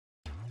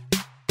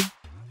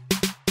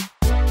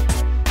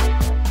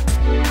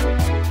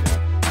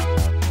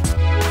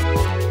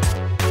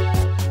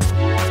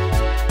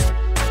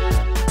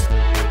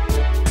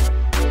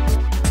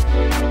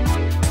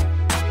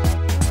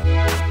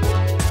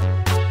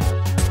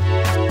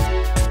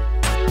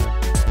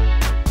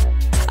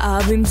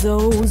been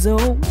so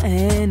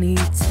many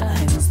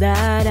times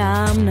that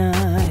I'm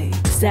not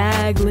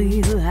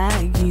exactly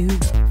like you.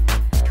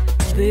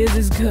 This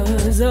is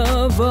 'cause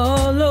of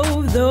all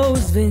of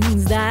those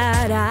things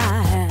that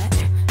I had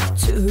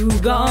to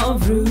go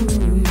through.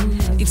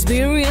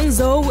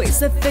 Experience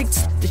always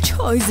affects the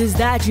choices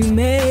that you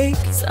make.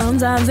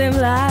 Sometimes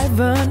in life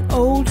an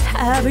old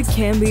habit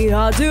can be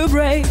hard to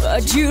break,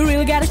 but you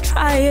really gotta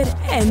try it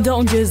and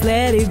don't just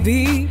let it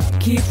be.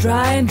 Keep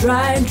trying,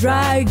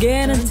 try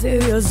again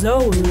until your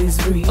soul is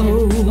free.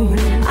 Oh,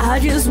 I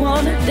just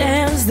wanna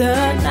dance the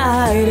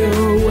night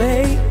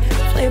away.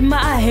 Flip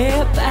my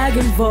hair back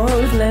and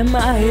forth, let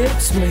my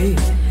hips sway.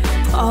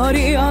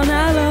 Party all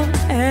night long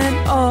and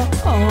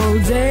all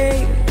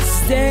day.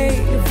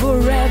 Stay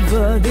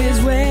forever this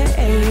way.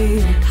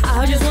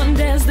 I just wanna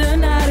dance the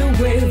night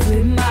away.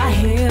 Flip my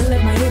hair,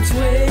 let my hips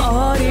sway.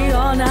 Party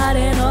all night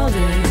and all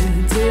day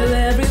till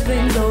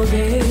everything's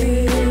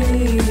okay.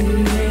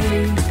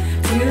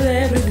 Till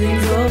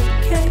everything's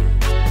okay.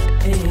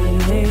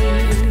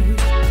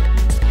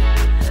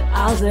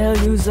 I'll tell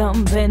you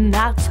something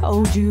I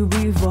told you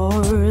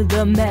before.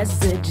 The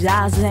message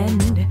I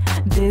send,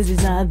 this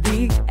is not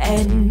the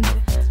end.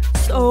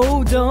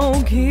 So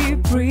don't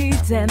keep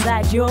pretend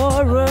that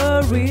you're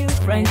a real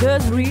friend,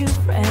 'cause real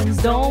friends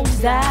don't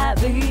stab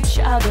each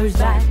other's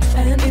back.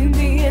 And in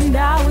the end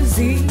I will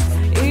see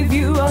if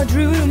you are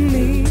true to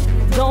me.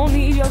 Don't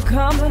need your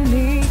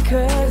company,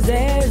 'cause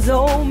there's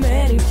so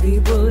many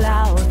people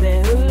out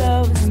there who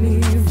loves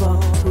me for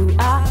who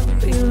I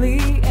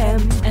really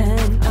am.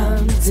 And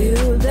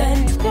until then,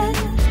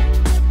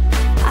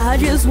 I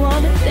just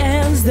wanna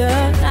dance the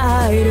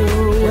night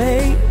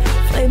away.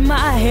 Flip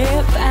my hair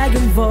back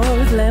and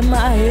forth, let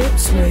my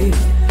hips sway.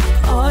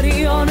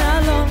 Party all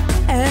night long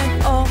and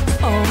all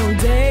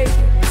day.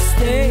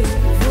 Stay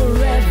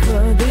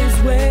forever this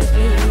way.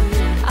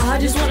 I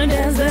just wanna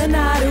dance the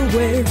night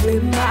away.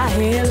 Flip my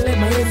hair, let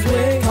my hips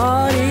sway.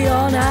 Party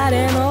all night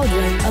and all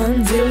day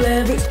until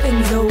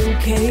everything's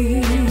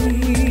okay.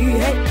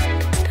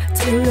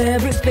 Till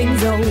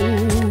everything's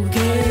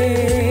okay.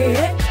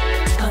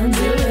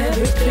 Until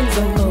everything's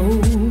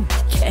okay.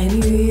 Can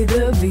you hear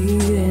the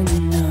beating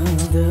of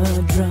the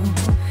drum?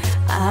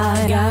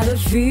 I got a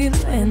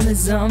feeling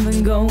there's something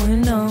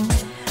going on.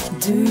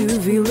 Do you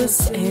feel the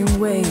same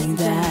way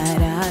that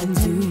I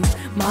do?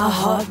 My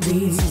heart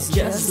beats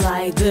just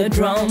like the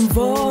drum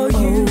for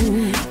you.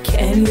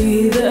 Can you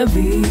hear the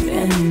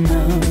beating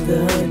of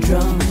the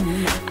drum?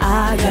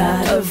 I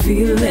got a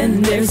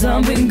feeling there's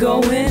something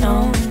going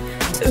on.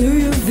 Do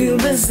you feel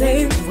the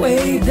same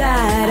way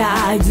that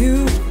I do?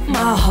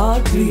 My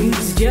heart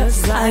beats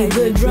just like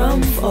the drum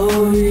for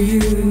you.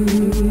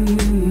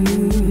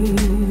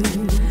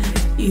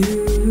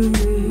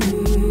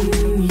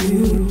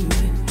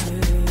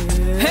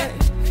 Hey!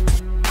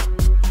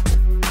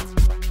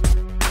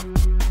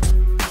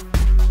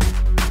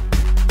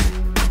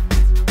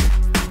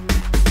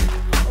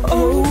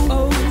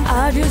 Oh,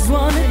 I just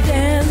wanna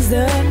dance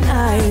the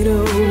night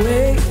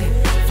away.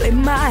 Flip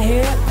my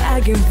hair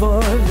back and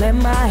forth, let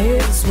my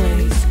hips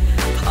sway.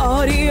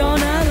 Party all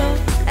night long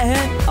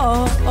and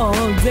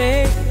all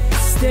day.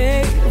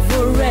 Stay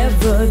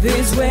forever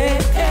this way.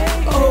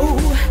 Oh,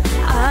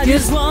 I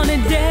just wanna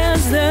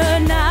dance the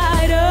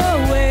night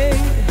away.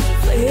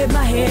 Flip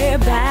my hair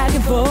back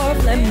and forth,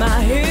 let my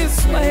hips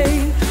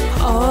sway.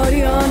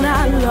 Party all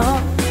night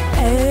long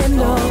and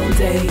all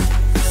day.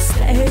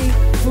 Stay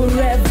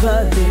forever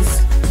this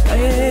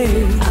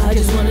way. I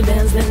just wanna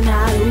dance the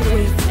night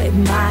away. Flip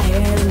my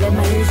hair, let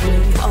my hips sway.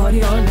 Party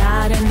all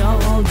night and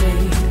all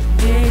day.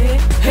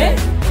 Hey,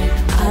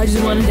 I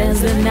just wanna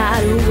dance the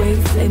night away.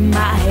 Flip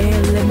my hair,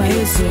 let my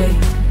hips sway.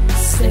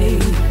 Stay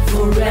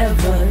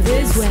forever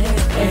this way.